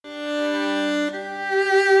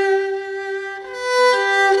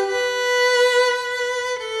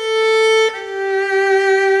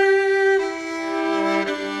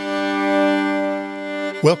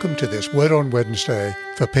Welcome to this Word on Wednesday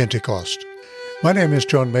for Pentecost. My name is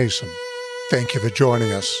John Mason. Thank you for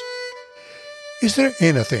joining us. Is there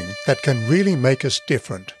anything that can really make us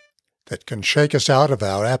different, that can shake us out of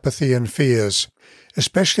our apathy and fears,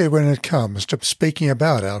 especially when it comes to speaking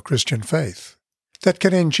about our Christian faith, that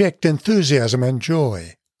can inject enthusiasm and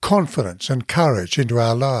joy, confidence and courage into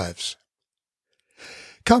our lives?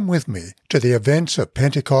 Come with me to the events of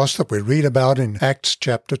Pentecost that we read about in Acts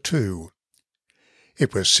chapter 2.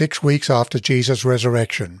 It was 6 weeks after Jesus'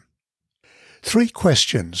 resurrection. 3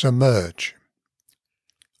 questions emerge.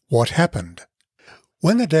 What happened?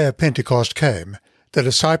 When the day of Pentecost came, the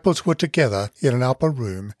disciples were together in an upper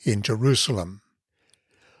room in Jerusalem.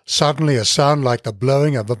 Suddenly a sound like the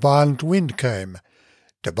blowing of a violent wind came,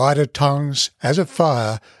 divided tongues as of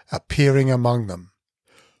fire appearing among them.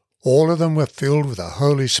 All of them were filled with the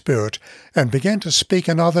Holy Spirit and began to speak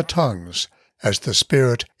in other tongues as the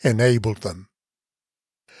Spirit enabled them.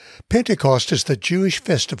 Pentecost is the Jewish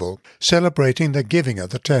festival celebrating the giving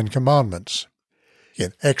of the 10 Commandments.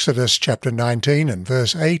 In Exodus chapter 19 and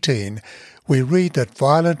verse 18, we read that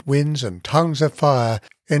violent winds and tongues of fire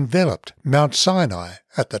enveloped Mount Sinai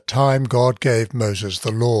at the time God gave Moses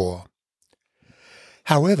the law.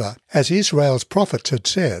 However, as Israel's prophets had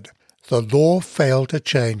said, the law failed to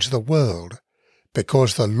change the world,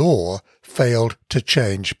 because the law failed to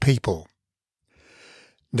change people.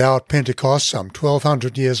 Now at Pentecost, some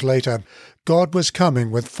 1,200 years later, God was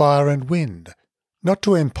coming with fire and wind, not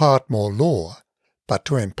to impart more law, but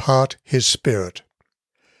to impart His Spirit.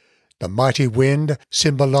 The mighty wind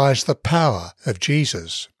symbolized the power of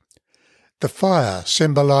Jesus. The fire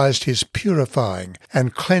symbolized His purifying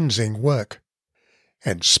and cleansing work.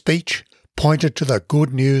 And speech pointed to the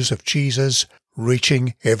good news of Jesus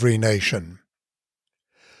reaching every nation.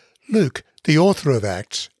 Luke, the author of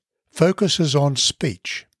Acts, focuses on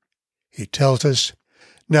speech. He tells us,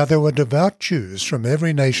 "Now there were devout Jews from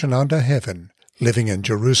every nation under heaven living in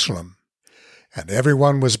Jerusalem, and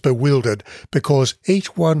everyone was bewildered because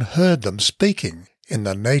each one heard them speaking in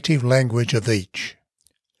the native language of each."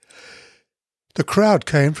 The crowd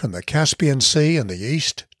came from the Caspian Sea in the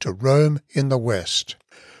east to Rome in the west,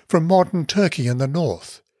 from modern Turkey in the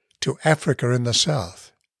north to Africa in the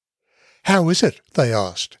south. How is it, they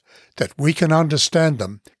asked, that we can understand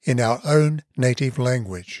them in our own native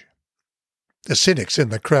language? The cynics in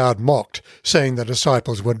the crowd mocked, saying the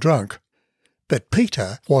disciples were drunk. But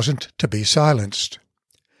Peter wasn't to be silenced.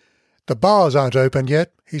 "The bars aren't open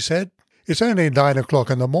yet," he said. "It's only 9 o'clock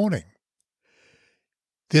in the morning."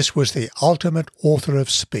 This was the ultimate author of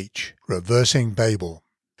speech, reversing Babel.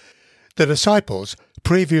 The disciples,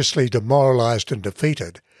 previously demoralized and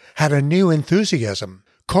defeated, had a new enthusiasm,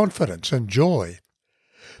 confidence and joy.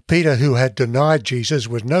 Peter, who had denied Jesus,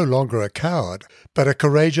 was no longer a coward, but a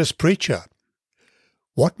courageous preacher.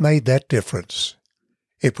 What made that difference?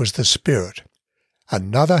 It was the Spirit,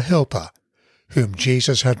 another helper, whom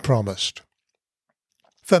Jesus had promised.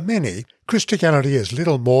 For many, Christianity is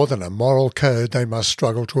little more than a moral code they must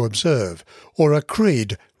struggle to observe, or a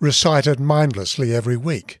creed recited mindlessly every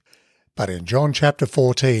week. But in John chapter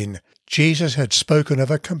 14, Jesus had spoken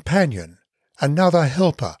of a companion, another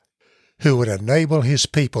helper, who would enable His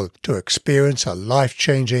people to experience a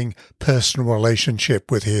life-changing personal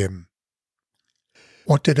relationship with Him.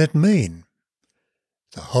 What did it mean?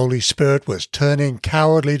 The Holy Spirit was turning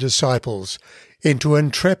cowardly disciples into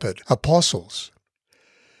intrepid apostles.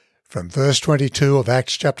 From verse 22 of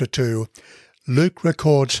Acts chapter 2, Luke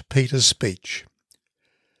records Peter's speech.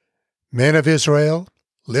 "Men of Israel,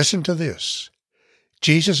 listen to this.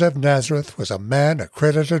 Jesus of Nazareth was a man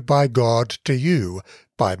accredited by God to you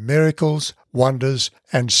by miracles, wonders,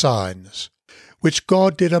 and signs, which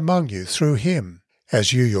God did among you through Him,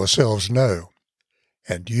 as you yourselves know.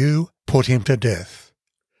 And you put Him to death.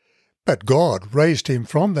 But God raised Him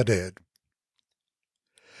from the dead."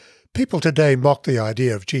 People today mock the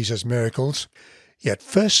idea of Jesus' miracles, yet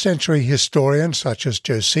first-century historians such as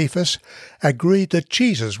Josephus agreed that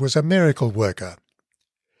Jesus was a miracle worker.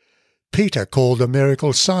 Peter called the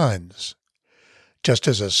miracles signs. Just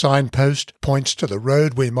as a signpost points to the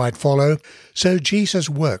road we might follow, so Jesus'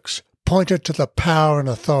 works pointed to the power and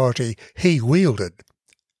authority He wielded.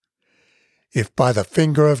 "If by the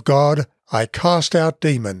finger of God I cast out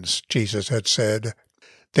demons," Jesus had said,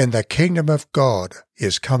 "then the kingdom of God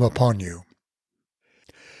is come upon you."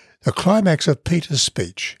 The climax of Peter's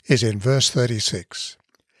speech is in verse 36.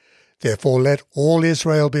 "Therefore let all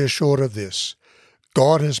Israel be assured of this,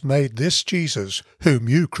 God has made this Jesus, whom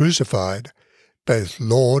you crucified, both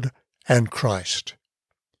Lord and Christ."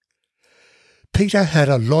 Peter had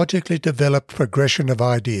a logically developed progression of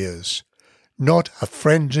ideas. not a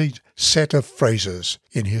frenzied set of phrases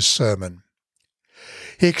in his sermon.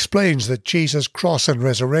 He explains that Jesus' cross and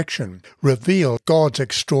resurrection reveal God's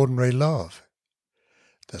extraordinary love.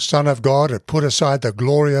 The Son of God had put aside the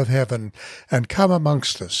glory of heaven and come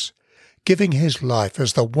amongst us, giving his life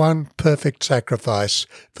as the one perfect sacrifice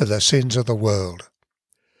for the sins of the world.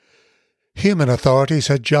 Human authorities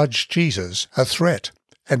had judged Jesus a threat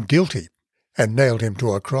and guilty and nailed him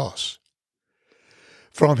to a cross.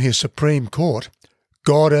 From his supreme court,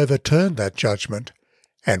 God overturned that judgment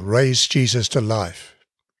and raised Jesus to life.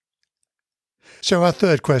 So our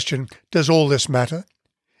third question, does all this matter?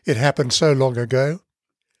 It happened so long ago.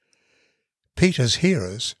 Peter's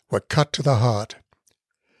hearers were cut to the heart.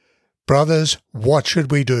 "Brothers, what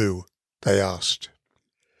should we do?" they asked.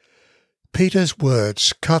 Peter's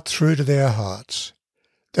words cut through to their hearts.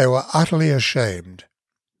 They were utterly ashamed.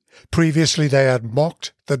 Previously they had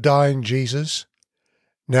mocked the dying Jesus.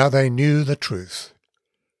 Now they knew the truth.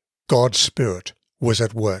 God's Spirit was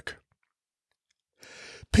at work.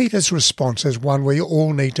 Peter's response is one we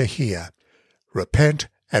all need to hear. Repent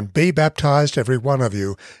and be baptized, every one of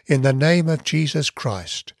you, in the name of Jesus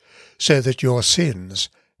Christ, so that your sins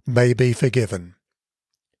may be forgiven.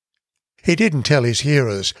 He didn't tell his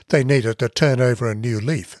hearers they needed to turn over a new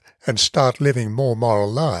leaf and start living more moral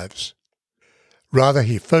lives. Rather,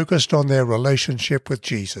 he focused on their relationship with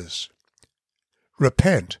Jesus.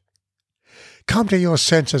 Repent. Come to your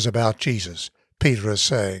senses about Jesus, Peter is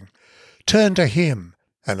saying. Turn to him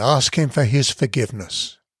and ask him for his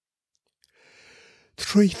forgiveness.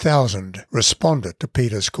 3,000 responded to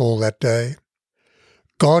Peter's call that day.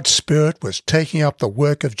 God's Spirit was taking up the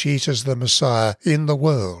work of Jesus the Messiah in the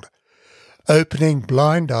world, opening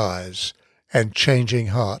blind eyes and changing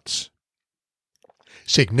hearts.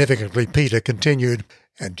 Significantly, Peter continued,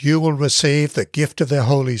 "And you will receive the gift of the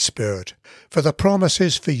Holy Spirit, for the promise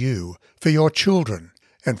is for you, for your children,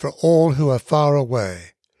 and for all who are far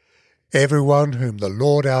away, everyone whom the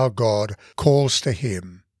Lord our God calls to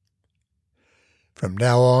him." From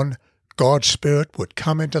now on, God's Spirit would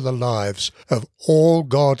come into the lives of all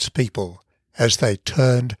God's people as they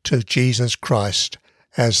turned to Jesus Christ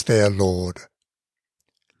as their Lord.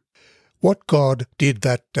 What God did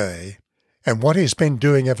that day, and what he's been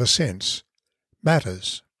doing ever since,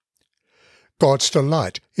 matters. God's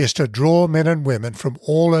delight is to draw men and women from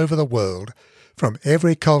all over the world, from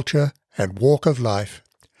every culture and walk of life,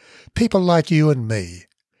 people like you and me,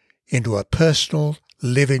 into a personal,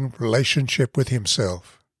 living relationship with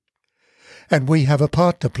himself. And we have a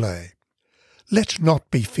part to play. Let's not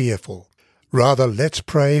be fearful. Rather, let's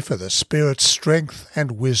pray for the Spirit's strength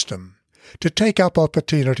and wisdom to take up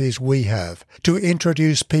opportunities we have to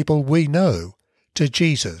introduce people we know to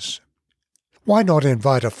Jesus. Why not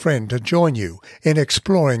invite a friend to join you in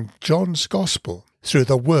exploring John's Gospel through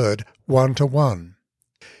the Word one-to-one?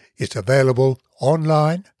 It's available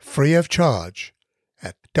online, free of charge,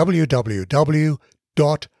 at www.theword,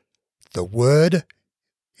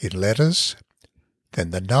 in letters, then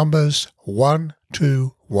the numbers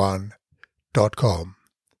 121.com.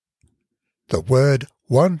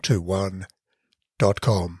 theword121.com.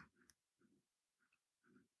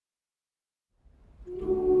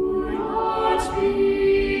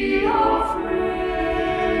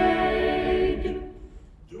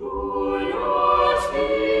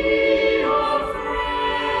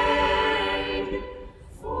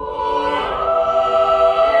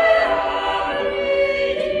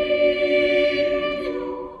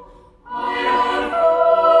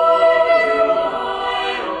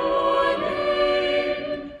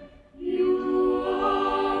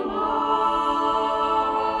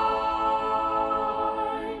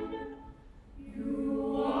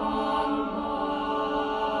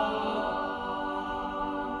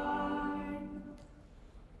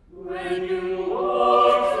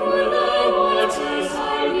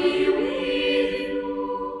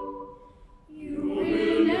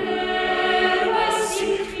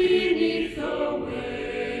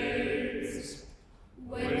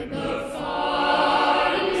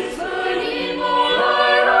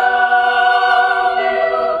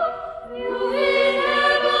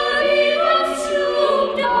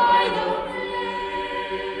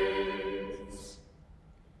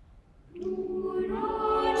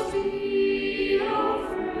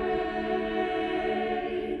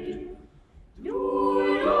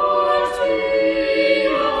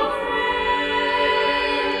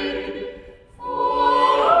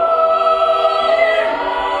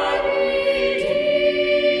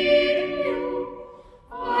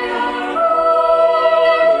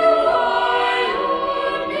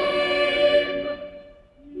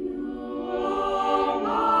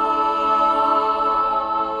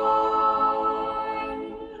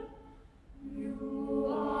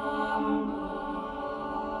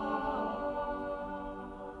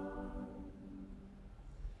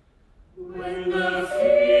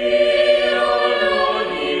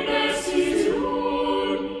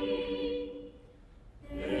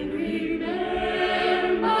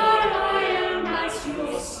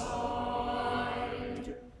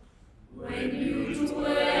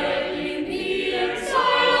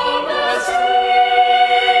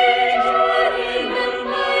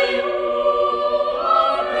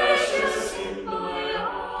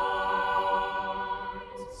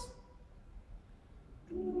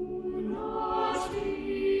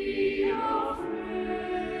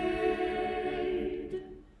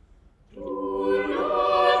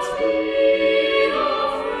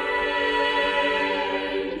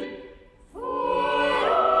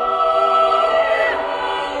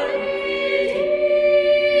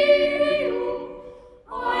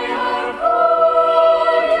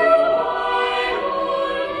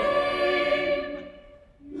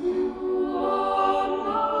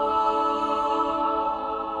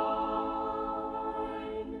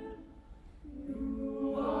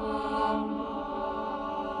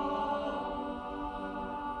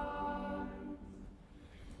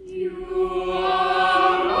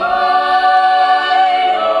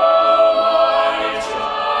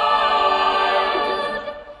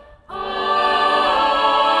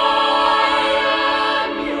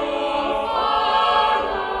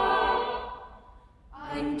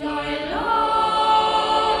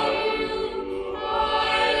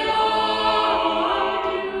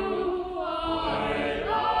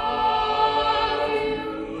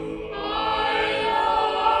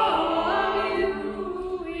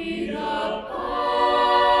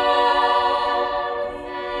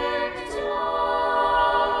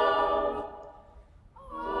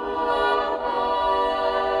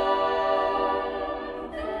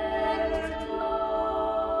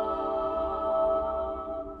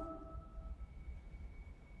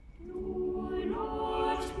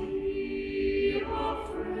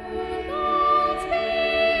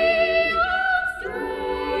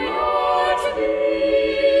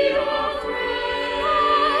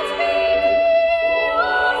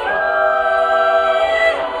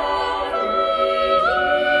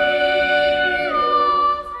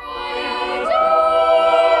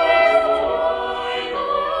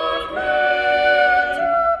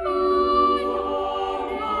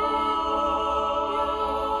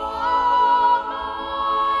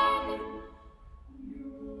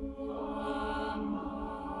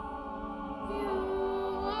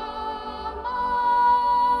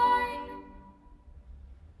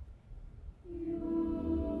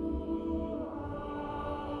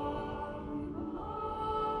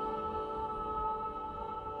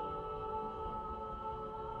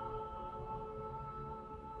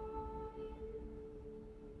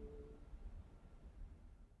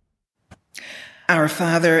 Our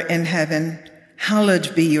Father in heaven,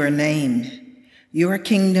 hallowed be your name. Your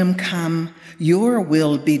kingdom come, your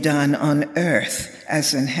will be done on earth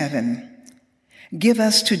as in heaven. Give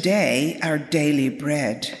us today our daily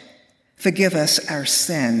bread. Forgive us our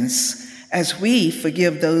sins, as we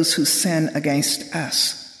forgive those who sin against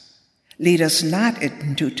us. Lead us not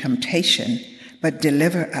into temptation, but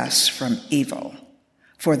deliver us from evil.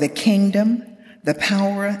 For the kingdom, the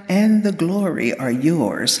power, and the glory are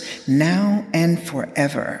yours, now and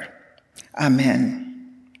forever.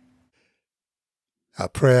 Amen. A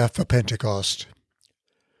prayer for Pentecost.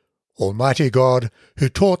 Almighty God, who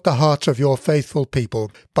taught the hearts of your faithful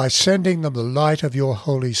people by sending them the light of your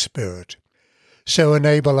Holy Spirit, so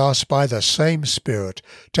enable us by the same Spirit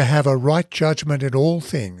to have a right judgment in all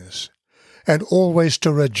things, and always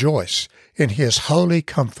to rejoice in his holy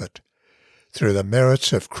comfort, through the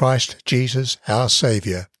merits of Christ Jesus our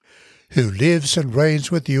Saviour, who lives and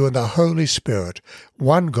reigns with you in the Holy Spirit,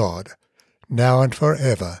 one God, now and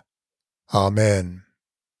forever. Amen.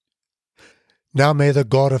 Now may the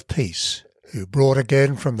God of peace, who brought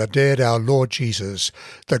again from the dead our Lord Jesus,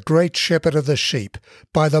 the great shepherd of the sheep,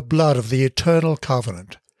 by the blood of the eternal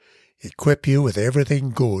covenant, equip you with everything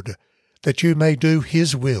good, that you may do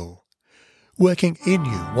his will, working in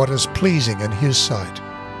you what is pleasing in his sight,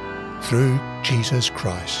 through Jesus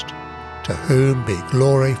Christ, to whom be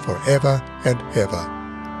glory forever and ever.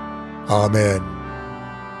 Amen.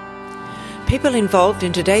 People involved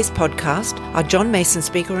in today's podcast are John Mason,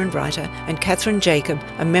 speaker and writer, and Catherine Jacob,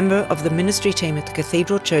 a member of the ministry team at the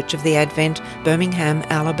Cathedral Church of the Advent, Birmingham,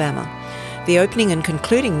 Alabama. The opening and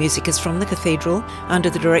concluding music is from the Cathedral under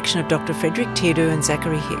the direction of Dr. Frederick Tierdu and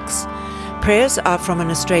Zachary Hicks. Prayers are from an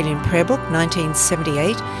Australian prayer book,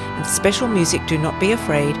 1978, and special music, Do Not Be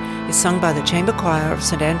Afraid, is sung by the Chamber Choir of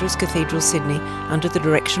St Andrew's Cathedral, Sydney, under the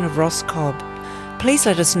direction of Ross Cobb. Please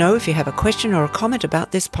let us know if you have a question or a comment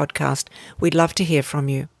about this podcast. We'd love to hear from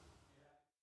you.